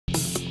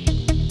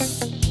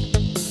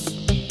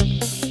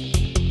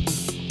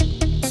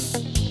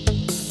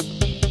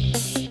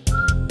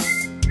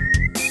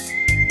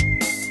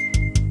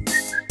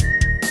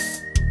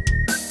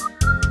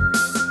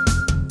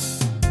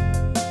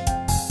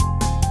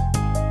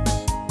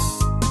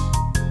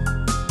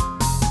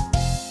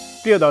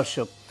প্রিয়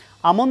দর্শক,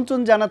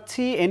 আমন্ত্রণ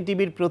জানাচ্ছি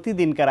এনটিভির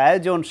প্রতিদিনকার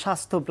আয়োজন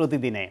স্বাস্থ্য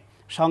প্রতিদিনে।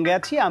 সঙ্গে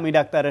আছি আমি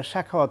ডাক্তার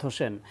সাখাওয়াত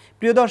হোসেন।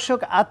 প্রিয় দর্শক,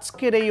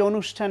 আজকের এই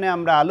অনুষ্ঠানে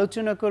আমরা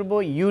আলোচনা করব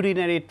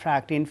ইউরিনারি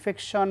ট্র্যাক্ট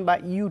ইনফেকশন বা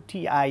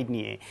ইউটিআই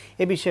নিয়ে।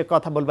 এ বিষয়ে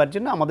কথা বলবার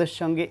জন্য আমাদের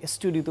সঙ্গে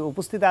স্টুডিওতে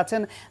উপস্থিত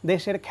আছেন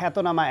দেশের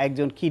খ্যাতনামা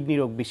একজন কিডনি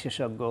রোগ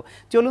বিশেষজ্ঞ।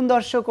 চলুন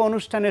দর্শক,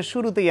 অনুষ্ঠানের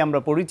শুরুতেই আমরা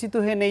পরিচিত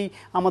হয়ে নেই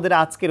আমাদের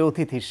আজকের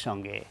অতিথির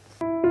সঙ্গে।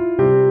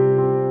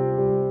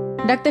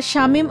 ডাক্তার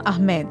শামীম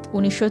আহমেদ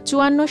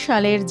 1954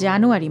 সালের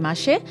জানুয়ারি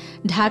মাসে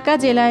ঢাকা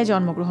জেলায়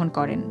জন্মগ্রহণ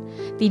করেন।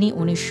 তিনি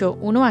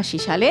 1979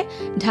 সালে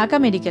ঢাকা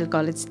মেডিকেল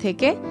কলেজ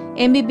থেকে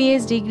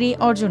এমবিবিএস ডিগ্রি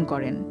অর্জন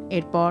করেন।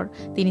 এরপর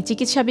তিনি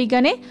চিকিৎসা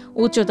বিজ্ঞানে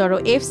উচ্চতর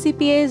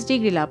এফসিপিএস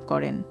ডিগ্রি লাভ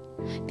করেন।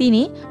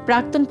 তিনি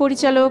প্রাক্তন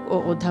পরিচালক ও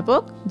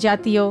অধ্যাপক,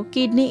 জাতীয়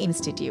কিডনি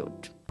ইনস্টিটিউট।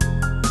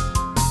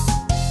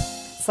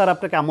 স্যার,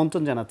 আপনাকে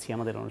আমন্ত্রণ জানাচ্ছি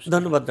আমাদের অনুষ্ঠানে।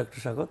 ধন্যবাদ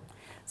ডক্টর স্বাগত।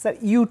 স্যার,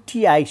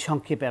 ইউটিআই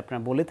সংক্ষেপে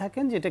আপনারা বলে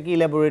থাকেন, যেটাকে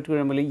ইলাবোরেট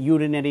করে বলে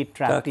ইউরিনারি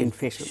ট্র্যাক্ট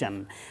ইনফেকশন।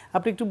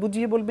 আপনি একটু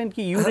বুঝিয়ে বলবেন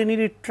কি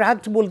ইউরিনারি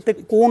ট্র্যাক্ট বলতে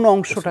কোন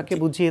অংশটাকে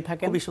বুঝিয়ে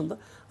থাকেন? খুবই সুন্দর।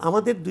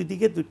 আমাদের দুই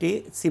দিকে দুটি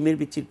সিমের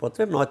বিচির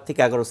পত্রে 9 থেকে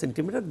 11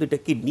 সেন্টিমিটার, দুইটা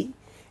কিডনি,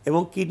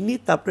 এবং কিডনি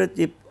তারপরে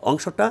যে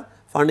অংশটা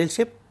ফার্নেল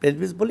শেপ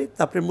পেলভিস বলি,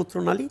 তারপরে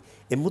মূত্রনালী,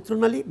 এই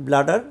মূত্রনালী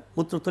ব্লাডার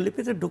মূত্রথলি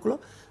পেতে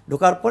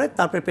ঢোকার পরে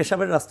তারপরে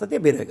পেশাবের রাস্তা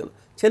দিয়ে বের হয়ে গেল।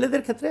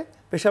 ছেলেদের ক্ষেত্রে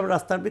পেশাবের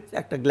রাস্তার ভিতরে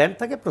একটা গ্ল্যান্ড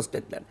থাকে,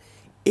 প্রোস্টেট গ্ল্যান্ড।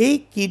 এই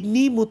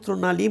কিডনি,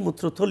 মূত্রনালী,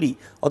 মূত্রথলি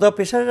অথবা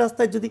পেশাবের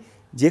রাস্তায় যদি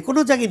যে কোনো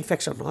জায়গায়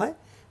ইনফেকশন হয়,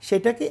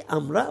 সেটাকে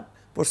আমরা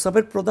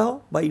প্রস্রাবের প্রদাহ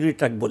বা ইউরিনারি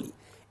ট্র্যাক্ট বলি।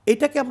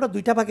 এটাকে আমরা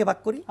দুইটা ভাগে ভাগ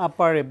করি,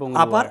 আপার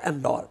অ্যান্ড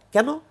লোয়ার।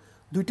 কেন?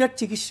 দুইটার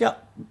চিকিৎসা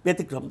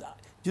ব্যতিক্রম।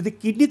 যদি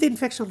কিডনিতে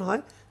ইনফেকশন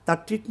হয়, তার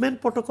ট্রিটমেন্ট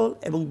প্রোটোকল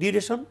এবং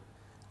ডিউরেশন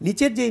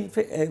নিচের যে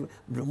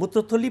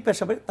মূত্রথলি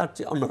পেশাবের তার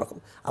চেয়ে অন্যরকম।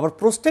 আবার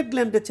প্রোস্টেট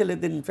গ্ল্যান্ডের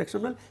ছেলেদের ইনফেকশন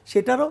হলে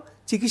সেটারও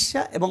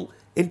চিকিৎসা এবং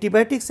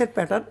অ্যান্টিবায়োটিক্সের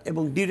প্যাটার্ন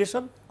এবং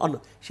ডিউরেশন অন্য।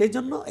 সেই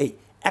জন্য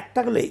একটা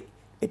হলো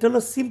এটা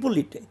হলো সিম্পল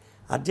ইউটিআই।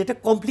 আর যেটা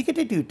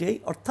কমপ্লিকেটেড ইউটিআই,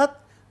 অর্থাৎ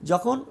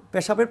যখন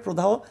পেশাবের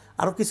প্রদাহ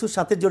আরও কিছুর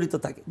সাথে জড়িত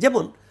থাকে,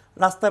 যেমন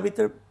রাস্তার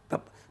ভিতরে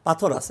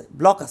পাথর আছে,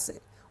 ব্লক আছে,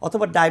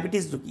 অথবা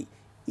ডায়াবেটিস রোগী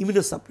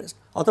ইমিউনোসাপ্রেসড,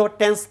 অথবা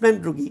ট্রান্সপ্ল্যান্ট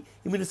রোগী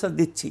ইমিউনোসাপ্রেসড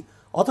দিচ্ছি,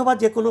 অথবা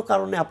যে কোনো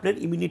কারণে আপনার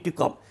ইমিউনিটি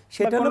কম,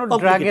 সেটা হলো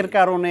ড্রাগের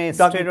কারণে,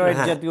 স্টেরয়েড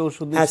জাতীয়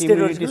ওষুধ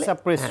ইমিউনিটি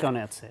সাপ্রেশন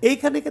আছে।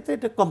 এইখানে ক্ষেত্রে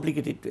এটা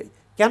কমপ্লিকেটেড ওয়ে।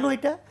 কেন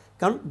এটা?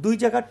 কারণ দুই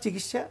জায়গার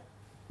চিকিৎসা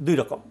দুই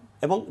রকম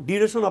এবং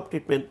duration of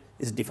treatment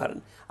is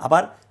different.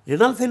 আবার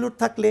রেনাল ফেলুর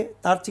থাকলে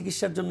তার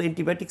চিকিৎসার জন্য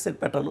অ্যান্টিবায়োটিক্সের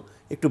প্যাটার্নও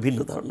একটু ভিন্ন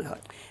ধরনের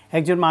হয়।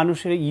 একজন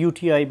মানুষের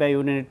ইউটিআই বা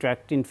ইউরিনারি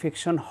ট্র্যাক্ট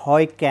ইনফেকশন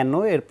হয় কেন,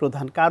 এর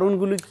প্রধান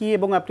কারণগুলো কি?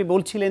 এবং আপনি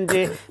বলছিলেন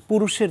যে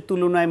পুরুষের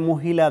তুলনায়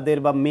মহিলাদের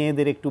বা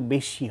মেয়েদের একটু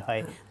বেশি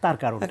হয়, তার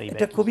কারণটাই?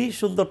 এটা খুবই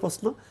সুন্দর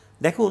প্রশ্ন।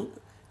 দেখুন,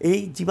 এই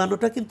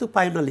জীবাণুটা কিন্তু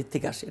পায়নালীর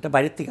থেকে আসে, এটা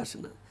বাইরের থেকে আসে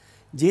না।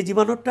 যে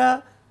জীবাণুটা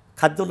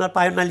খাদ্যনার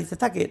পায়নালীতে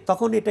থাকে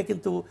তখন এটা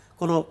কিন্তু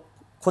কোনো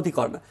ক্ষতি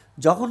করে না।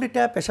 যখন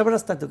এটা পেশাবের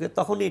রাস্তায় ঢোকে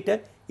তখন এটা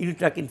ইউরিনারি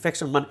ট্র্যাক্ট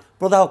ইনফেকশন মানে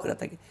প্রদাহ করে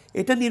থাকে।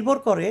 এটা নির্ভর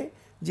করে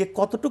যে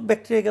কতটুকু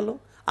ব্যাকটেরিয়া গেল,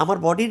 আমার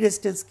বডির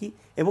রেজিস্ট্যান্স কী,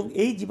 এবং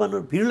এই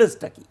জীবাণুর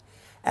ভিরুলেন্সটা কী।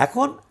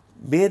 এখন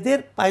মেয়েদের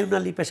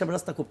পায়নালী পেশাবের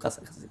রাস্তা খুব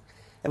কাছাকাছি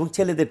এবং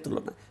ছেলেদের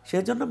তুলনায়,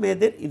 সেই জন্য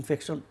মেয়েদের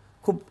ইনফেকশন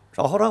খুব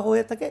অহরহ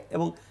হয়ে থাকে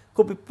এবং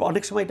খুব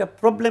অনেক সময় এটা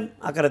প্রবলেম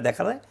আকারে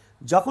দেখা দেয়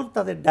যখন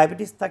তাদের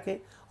ডায়াবেটিস থাকে,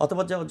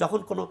 অথবা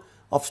যখন কোনো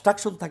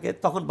অবস্ট্রাকশন থাকে,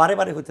 তখন বারে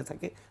বারে হতে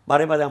থাকে,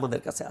 বারে বারে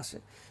আমাদের কাছে আসে।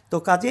 তো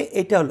কাজে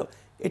এটা হলো,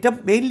 এটা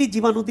মেইনলি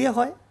জীবাণু দিয়ে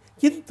হয়,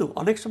 কিন্তু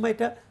অনেক সময়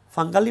এটা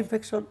ফাঙ্গাল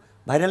ইনফেকশন,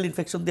 ভাইরাল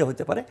ইনফেকশন দিয়ে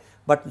হতে পারে,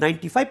 বাট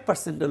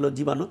 95% হলো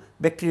জীবাণু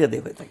ব্যাকটেরিয়া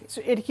দিয়ে হয়ে থাকে।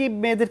 এর কি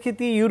মেয়েদের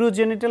ক্ষেত্রে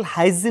ইউরোজেনিটাল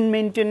হাইজিন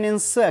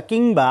মেনটেনেন্স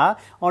কিংবা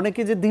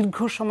অনেকে যে দীর্ঘ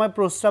সময়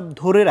প্রস্রাব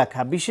ধরে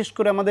রাখা, বিশেষ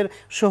করে আমাদের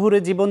শহরে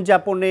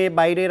জীবনযাপনে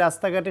বাইরে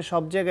রাস্তাঘাটে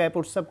সব জায়গায়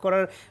প্রস্রাব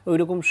করার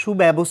ওইরকম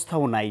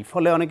সুব্যবস্থাও নাই,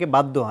 ফলে অনেকে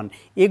বাধ্য হন,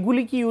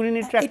 এগুলি কি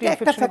ইউরিনারি ট্র্যাক্ট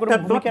ইনফেকশনের কোনো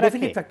ভূমিকা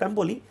রাখে? আমি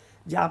বলি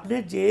যে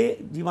আপনার যে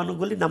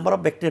জীবাণুগুলি নাম্বার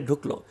অফ ব্যাকটেরিয়া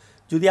ঢুকলো,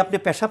 যদি আপনি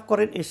পেশাব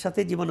করেন এর সাথে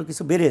জীবাণু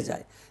কিছু বেড়ে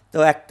যায়, তো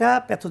একটা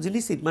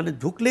প্যাথোজেনিসিস মানে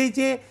ঢুকলেই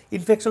যে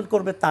ইনফেকশন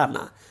করবে তা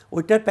না,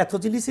 ওইটার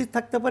প্যাথোজেনিসিস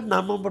থাকতে পারে,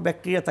 নম্বর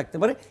ব্যাকটেরিয়া থাকতে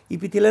পারে,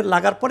 ইপিথেলিয়াল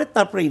লাগার পরে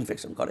তারপরে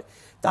ইনফেকশন করে।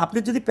 তো আপনি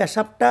যদি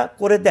পেশাবটা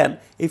করে দেন,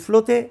 এই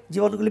ফ্লোতে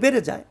জীবাণুগুলি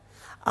বেড়ে যায়।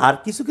 আর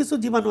কিছু কিছু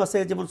জীবাণু আছে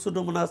যেমন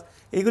সুডোমোনাস,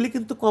 এগুলি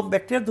কিন্তু কম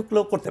ব্যাকটেরিয়া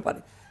ঢুকলেও করতে পারে,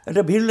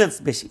 এটা ভিরুলেন্স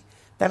বেশি।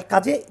 তার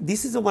কাজে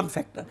this is one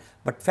factor.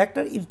 But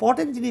factor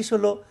important জিনিস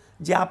হলো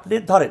যে আপনি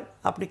ধরেন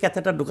আপনি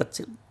ক্যাথেটার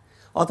ঢুকাচ্ছেন,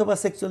 অথবা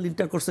সেক্সুয়াল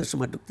ইন্টারকোর্সের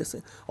সময় ঢুকতেছে,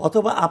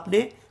 অথবা আপনি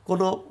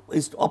কোনো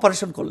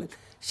অপারেশন করলেন,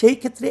 সেই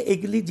ক্ষেত্রে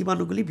এইগুলি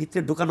জীবাণুগুলি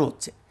ভিতরে ঢুকানো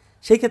হচ্ছে।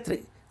 সেই ক্ষেত্রে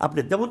আপনি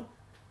যেমন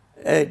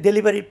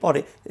ডেলিভারির পরে,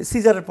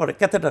 সিজারের পরে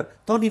ক্যাথেটার,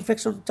 তখন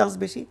ইনফেকশন চান্স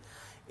বেশি।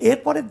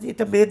 এরপরে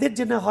যেটা মেয়েদের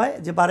জন্য হয়,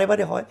 যে বারে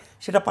বারে হয়,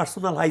 সেটা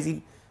পার্সোনাল হাইজিন।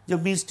 যে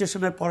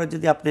মেনস্ট্রুয়েশনের পরে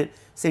যদি আপনি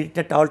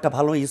স্যানিটারি টাওয়ালটা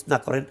ভালো ইউজ না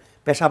করেন,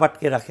 পেশাব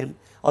আটকে রাখেন,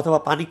 অথবা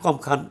পানি কম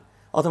খান,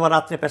 অথবা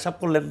রাত্রে পেশাব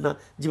করলেন না,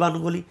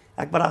 জীবাণুগুলি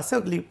একবার আসে,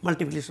 ওগুলি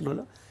মাল্টিপ্লিকেশন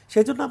হলো।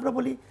 সেই জন্য আমরা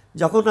বলি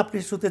যখন আপনি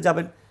শুতে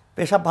যাবেন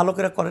পেশাব ভালো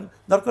করে করেন,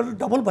 দরকার হলে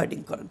ডবল বাইডিং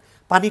করেন,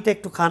 পানিটা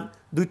একটু খান,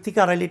 2 থেকে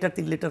 2.5 লিটার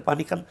 3 লিটার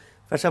পানি খান,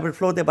 পেশাবের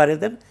ফ্লো দিয়ে বাড়িয়ে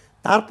দেন।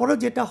 তারপরেও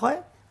যেটা হয়,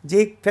 যে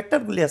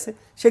ফ্যাক্টরগুলি আছে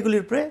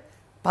সেগুলির উপরে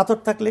পাথর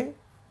থাকলে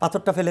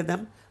পাথরটা ফেলে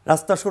দেন,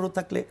 রাস্তা সরু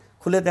থাকলে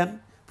খুলে দেন,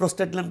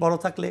 প্রোস্টেট গ্ল্যান্ড বড়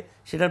থাকলে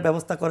সেটার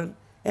ব্যবস্থা করেন।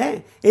 হ্যাঁ,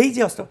 এই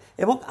যে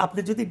এবং আপনি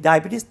যদি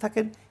ডায়াবেটিস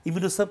থাকেন,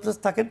 ইমিউনোসাপ্রেস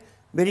থাকেন,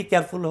 ভেরি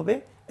কেয়ারফুল হবে।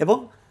 এবং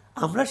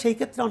আমরা সেই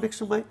ক্ষেত্রে অনেক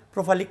সময়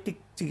প্রোফাইলেকটিক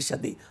চিকিৎসা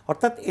দিই,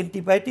 অর্থাৎ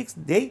অ্যান্টিবায়োটিক্স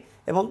দেই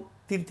এবং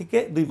 3 থেকে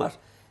 2 মাস।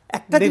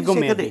 একটা জিনিস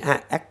এখানে,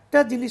 হ্যাঁ, একটা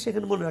জিনিস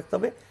এখানে মনে রাখতে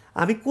হবে,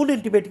 আমি কোন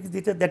অ্যান্টিবায়োটিক্স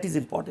দিতে, দ্যাট ইজ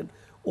ইম্পর্টেন্ট।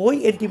 ওই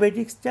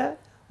অ্যান্টিবায়োটিক্সটা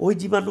ওই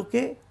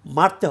জীবাণুকে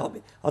মারতে হবে,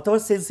 অথবা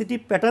সেন্সিটিভ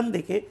প্যাটার্ন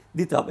দেখে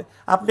দিতে হবে।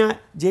 আপনি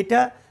যেটা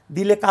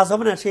দিলে কাজ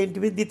হবে না সেই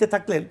অ্যান্টিবায়োটিক দিতে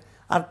থাকলেন,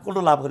 আর কোনো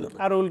লাভ হলো না,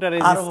 আর উল্টা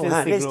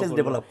রেজিস্ট্যান্স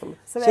ডেভেলপ করলো।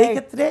 সেই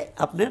ক্ষেত্রে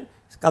আপনার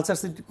কালচার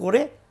সেন্টিভ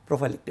করে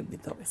প্রোফাইলেকটিভ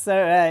দিতে হবে।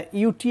 স্যার,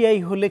 ইউটিআই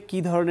হলে কি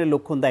ধরনের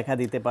লক্ষণ দেখা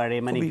দিতে পারে,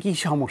 মানে কি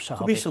সমস্যা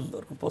হবে? খুবই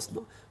সুন্দর প্রশ্ন।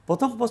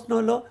 প্রথম প্রশ্ন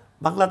হলো,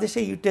 বাংলাদেশে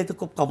ইউটিআই তো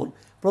খুব কমন।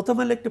 প্রথম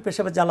হলো একটু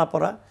পেশাবে জ্বালা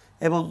পড়া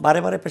এবং বারে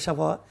বারে পেশাব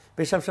হওয়া,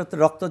 পেশাবের সাথে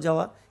রক্ত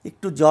যাওয়া,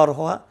 একটু জ্বর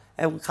হওয়া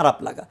এবং খারাপ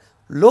লাগা,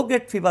 লো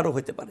গ্রেড ফিভারও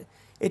হতে পারে।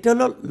 এটা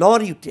হলো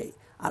লোয়ার ইউটিআই।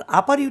 আর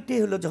আপার ইউটিআই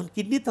হলো যখন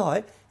কিডনিতে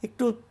হয়,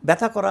 একটু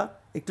ব্যথা করা,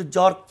 একটু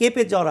জ্বর,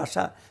 কেঁপে জ্বর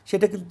আসা,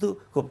 সেটা কিন্তু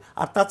খুব।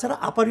 আর তাছাড়া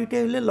আপার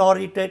ইউটিআই হলে লোয়ার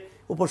ইউটিআইয়ের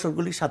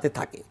উপসর্গগুলির সাথে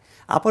থাকে।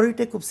 আপার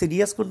ইউটিআই খুব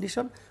সিরিয়াস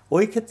কন্ডিশন,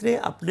 ওই ক্ষেত্রে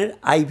আপনার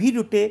আইভি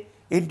রুটে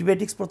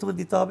অ্যান্টিবায়োটিক্স প্রথমে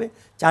দিতে হবে।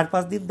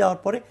 4-5 দিন দেওয়ার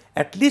পরে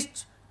অ্যাটলিস্ট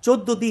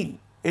 14 দিন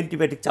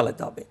অ্যান্টিবায়োটিক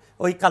চালাতে হবে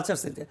ওই কালচার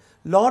সেন্টারে।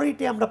 লোয়ার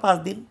ইউটিআই আমরা 5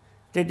 দিন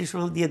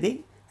ট্রেডিশনাল দিয়ে দিই।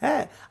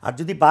 হ্যাঁ, আর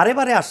যদি বারে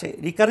বারে আসে,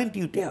 রিকারেন্ট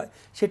ইউটিআই হয়,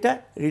 সেটা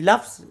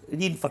রিল্যাপস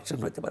রিইনফেকশন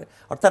হতে পারে,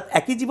 অর্থাৎ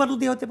একই জীবাণু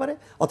দিয়ে হতে পারে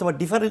অথবা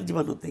ডিফারেন্ট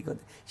জীবাণু থেকে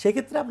হতে।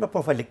 সেক্ষেত্রে আমরা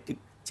প্রোফাইলেকটিভ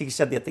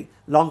চিকিৎসা দিয়ে থাকি,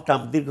 লং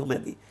টার্ম,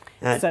 দীর্ঘমেয়াদী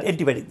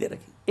অ্যান্টিবায়োটিক দিয়ে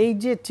রাখি। এই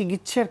যে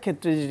চিকিৎসার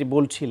ক্ষেত্রে যেটি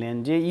বলছিলেন,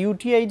 যে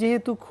ইউটিআই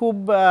যেহেতু খুব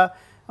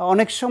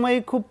অনেক সময়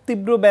খুব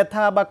তীব্র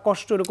ব্যথা বা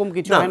কষ্ট এরকম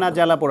কিছু হয় না,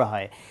 জ্বালা পোড়া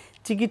হয়,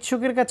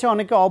 চিকিৎসকের কাছে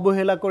অনেকে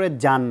অবহেলা করে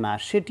যান না,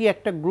 সেটি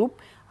একটা গ্রুপ।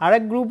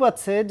 আরেক গ্রুপ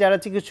আছে যারা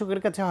চিকিৎসকের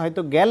কাছে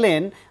হয়তো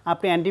গেলেন,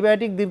 আপনি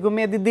অ্যান্টিবায়োটিক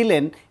দীর্ঘমেয়াদী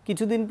দিলেন,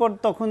 কিছুদিন পর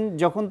তখন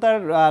যখন তার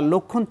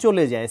লক্ষণ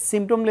চলে যায়,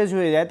 সিমটমলেস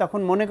হয়ে যায়, তখন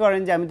মনে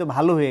করেন যে আমি তো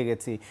ভালো হয়ে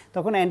গেছি।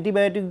 তখন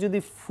অ্যান্টিবায়োটিক যদি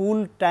ফুল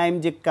টাইম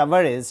যে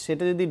কাভারেজ,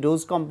 সেটা যদি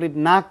ডোজ কমপ্লিট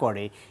না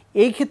করে,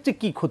 এই ক্ষেত্রে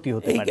কি ক্ষতি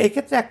হতে পারে? এই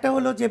ক্ষেত্রে একটা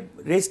হলো যে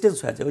রেজিস্ট্যান্স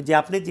হয়ে যায়, যে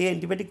আপনি যে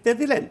অ্যান্টিবায়োটিকটা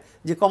দিলেন,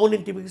 যে কমন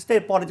অ্যান্টিবায়োটিক্সটা,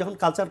 এরপরে যখন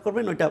কালচার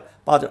করবেন ওইটা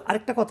পাওয়া যায়।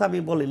 আরেকটা কথা আমি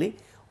বলিনি,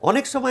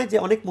 অনেক সময় যে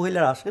অনেক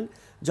মহিলারা আসেন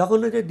যখন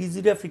ওই যে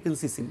ডিজিডিয়া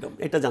ফ্রিকোয়েন্সি সিন্ড্রোম,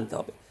 এটা জানতে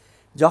হবে।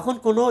 যখন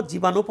কোনো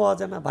জীবাণু পাওয়া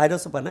যায় না,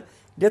 ভাইরাসও পায় না,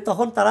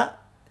 তখন তারা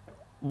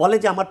বলে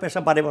যে আমার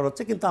পেশাব বারে বার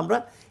হচ্ছে, কিন্তু আমরা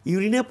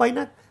ইউরিনেও পাই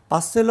না,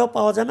 পার্সেলও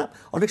পাওয়া যায় না,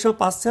 অনেক সময়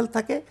পার্সেল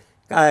থাকে,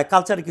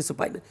 কালচারে কিছু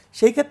পাই না।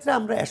 সেই ক্ষেত্রে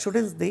আমরা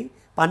অ্যাসুরেন্স দিই,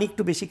 পানি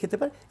একটু বেশি খেতে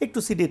পারে, একটু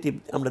সিডেটিভ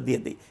আমরা দিয়ে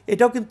দিই।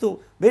 এটাও কিন্তু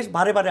বেশ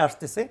বারে বারে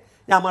আসতেছে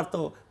যে আমার তো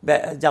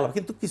জ্বালা,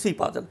 কিন্তু কিছুই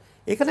পাওয়া যায় না।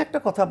 এখানে একটা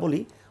কথা বলি,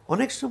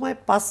 অনেক সময়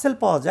পার্সেল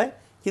পাওয়া যায়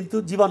কিন্তু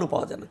জীবাণু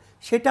পাওয়া যায় না,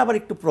 সেটা আবার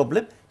একটু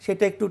প্রবলেম।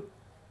 সেটা একটু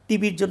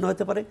টিবির জন্য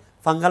হতে পারে,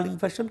 ফাঙ্গাল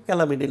ইনফেকশন,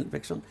 ক্যালামিনাল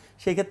ইনফেকশন।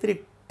 সেই ক্ষেত্রে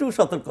একটু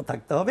সতর্ক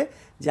থাকতে হবে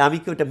যে আমি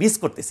কি ওইটা মিস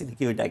করতেছি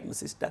নাকি ওই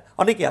ডায়াগনোসিসটা।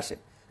 অনেকে আসে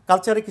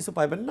কালচারে কিছু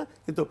পাইবেন না,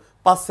 কিন্তু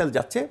পার্সেল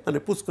যাচ্ছে, মানে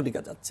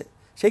পুষ্কনিকা যাচ্ছে।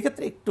 সেই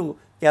ক্ষেত্রে একটু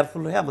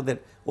কেয়ারফুল হয়ে আমাদের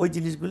ওই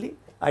জিনিসগুলি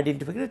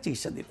আইডেন্টিফাই করে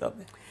চিকিৎসা দিতে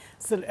হবে।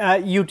 স্যার,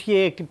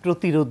 ইউটিআই একটি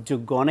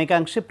প্রতিরোধযোগ্য,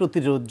 অনেকাংশে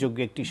প্রতিরোধযোগ্য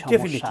একটি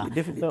সমস্যা।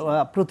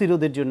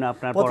 প্রতিরোধের জন্য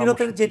আপনার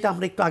প্রতিরোধের যেটা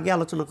আমরা একটু আগে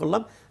আলোচনা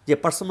করলাম, যে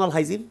পার্সোনাল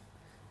হাইজিন,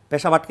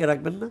 পেশাব আটকে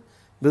রাখবেন না,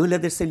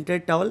 মহিলাদের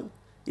স্যানিটারি টাওয়েল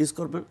ইউজ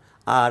করবেন।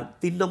 আর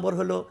 3 নম্বর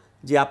হলো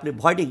যে আপনি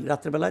ভয়েডিং,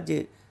 রাত্রেবেলা যে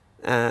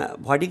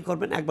ভয়েডিং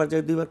করবেন, একবার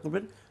জায়গায় 2বার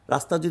করবেন।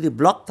 রাস্তা যদি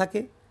ব্লক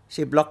থাকে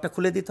সেই ব্লকটা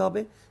খুলে দিতে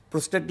হবে।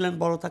 প্রোস্টেট গ্ল্যান্ড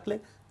বড় থাকলে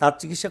তার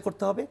চিকিৎসা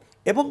করতে হবে।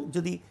 এবং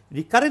যদি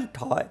রিকারেন্ট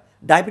হয়,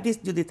 ডায়াবেটিস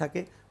যদি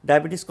থাকে,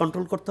 ডায়াবেটিস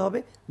কন্ট্রোল করতে হবে,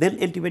 দেন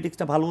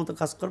অ্যান্টিবায়োটিক্সটা ভালো মতো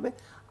কাজ করবে।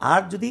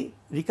 আর যদি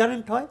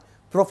রিকারেন্ট হয়,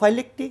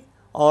 prophylactic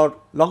or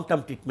long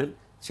term treatment,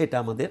 সেটা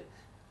আমাদের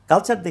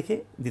কালচার দেখে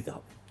দিতে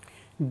হবে।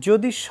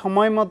 যদি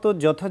সময় মতো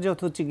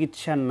যথাযথ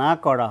চিকিৎসা না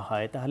করা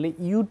হয়, তাহলে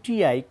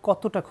ইউটিআই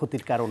কতটা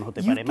ক্ষতির কারণ হতে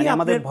পারে? মানে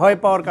আমাদের ভয়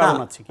পাওয়ার কারণ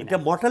আছে কিনা? এটা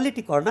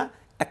মর্টালিটি করে না।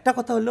 একটা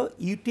কথা হলো,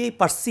 ইউটিআই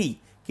পার সি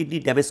কিডনি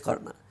ড্যামেজ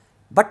করে না,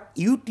 বাট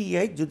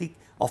ইউটিআই যদি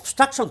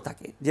অবস্ট্রাকশন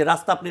থাকে, যে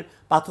রাস্তা আপনার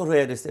পাথর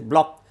হয়ে গেছে,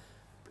 ব্লক,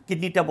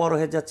 কিডনিটা বড়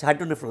হয়ে যাচ্ছে,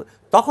 হাইড্রোনেফ্রন,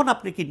 তখন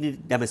আপনি কিডনি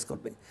ড্যামেজ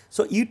করবে।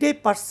 সো ইউটিআই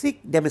পার সি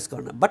ড্যামেজ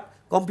করে না, বাট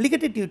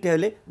কমপ্লিকেটেড ইউটিআই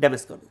হলে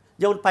ড্যামেজ করবে।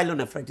 যেমন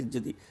পাইলোনেফ্রাইটিস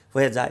যদি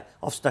হয়ে যায়,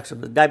 অবস্ট্রাকশন,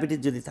 ডায়াবেটিস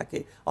যদি থাকে,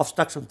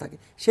 অবস্ট্রাকশন থাকে,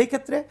 সেই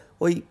ক্ষেত্রে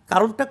ওই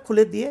কারণটা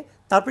খুলে দিয়ে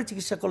তারপরে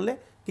চিকিৎসা করলে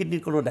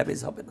কিডনির কোনো ড্যামেজ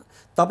হবে না।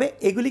 তবে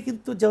এগুলি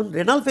কিন্তু যখন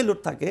রেনাল ফেলুর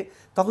থাকে,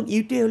 তখন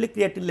ইউটিআই হলে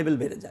ক্রিয়াটিন লেভেল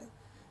বেড়ে যায়।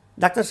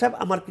 ডাক্তার সাহেব,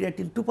 আমার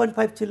ক্রিয়াটিন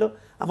 2.5 ছিল,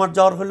 আমার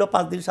জ্বর হলো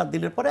 5 দিন 7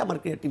 দিনের পরে আমার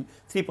ক্রিয়াটিন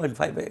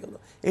 3.5 হয়ে গেল।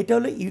 এটা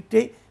হলো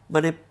ইউটিআই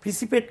মানে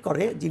প্রিসিপেট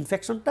করে যে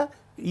ইনফেকশনটা,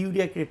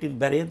 ইউরিয়া ক্রিয়াটিন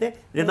বাড়িয়ে দেয়,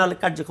 রেনালের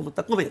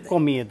কার্যক্ষমতা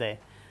কমিয়ে দেয়।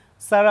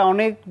 স্যার,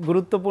 অনেক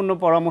গুরুত্বপূর্ণ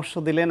পরামর্শ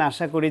দিলেন,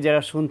 আশা করি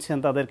যারা শুনছেন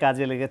তাদের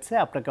কাজে লেগেছে।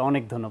 আপনাকে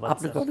অনেক ধন্যবাদ।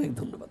 আপনাকে অনেক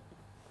ধন্যবাদ।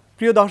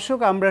 প্রিয় দর্শক,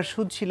 আমরা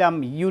শুনছিলাম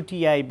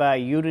ইউটিআই বা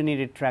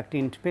ইউরিনারি ট্র্যাক্ট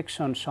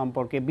ইনফেকশন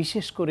সম্পর্কে,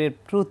 বিশেষ করে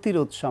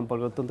প্রতিরোধ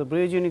সম্পর্কে অত্যন্ত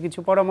প্রয়োজনীয় কিছু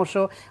পরামর্শ।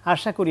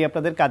 আশা করি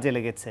আপনাদের কাজে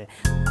লেগেছে।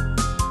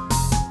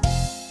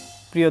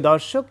 প্রিয়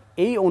দর্শক,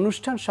 এই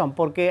অনুষ্ঠান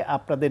সম্পর্কে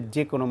আপনাদের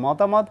যে কোনো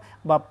মতামত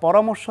বা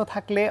পরামর্শ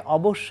থাকলে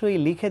অবশ্যই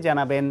লিখে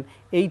জানাবেন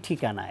এই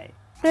ঠিকানায়।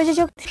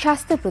 প্রযোজক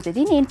স্বাস্থ্য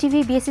প্রতিদিন, এনটিভি,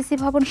 বিএসসি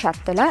ভবন, 7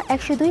 তলা,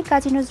 102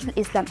 কাজী নজরুল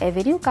ইসলাম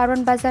এভিনিউ, কারণ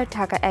বাজার,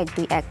 ঢাকা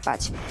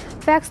 1215।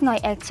 ফ্যাক্স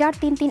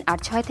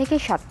 914338 থেকে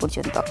 7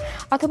 পর্যন্ত,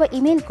 অথবা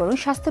ইমেইল করুন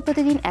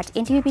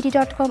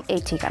স্বাস্থ্যপ্রতিদিন@ntvbd.com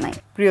এই ঠিকানায়।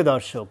 প্রিয়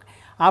দর্শক,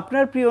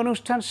 আপনার প্রিয়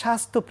অনুষ্ঠান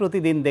স্বাস্থ্য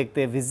প্রতিদিন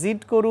দেখতে ভিজিট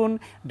করুন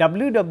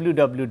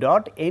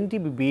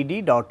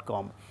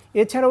www.ntvbd.com।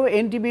 এছাড়াও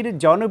এনটিভির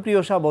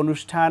জনপ্রিয় সব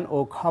অনুষ্ঠান ও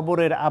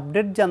খবরের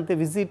আপডেট জানতে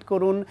ভিজিট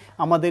করুন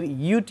আমাদের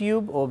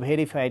ইউটিউব ও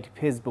ভেরিফাইড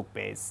ফেসবুক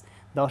পেজ।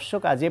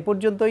 দর্শক, আজ এ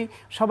পর্যন্তই।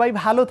 সবাই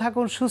ভালো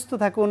থাকুন, সুস্থ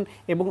থাকুন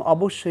এবং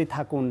অবশ্যই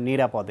থাকুন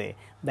নিরাপদে।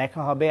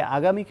 দেখা হবে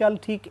আগামীকাল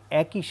ঠিক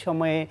একই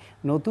সময়ে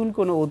নতুন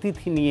কোনো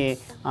অতিথি নিয়ে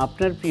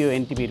আপনার প্রিয়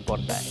এনটিভির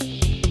পর্দায়।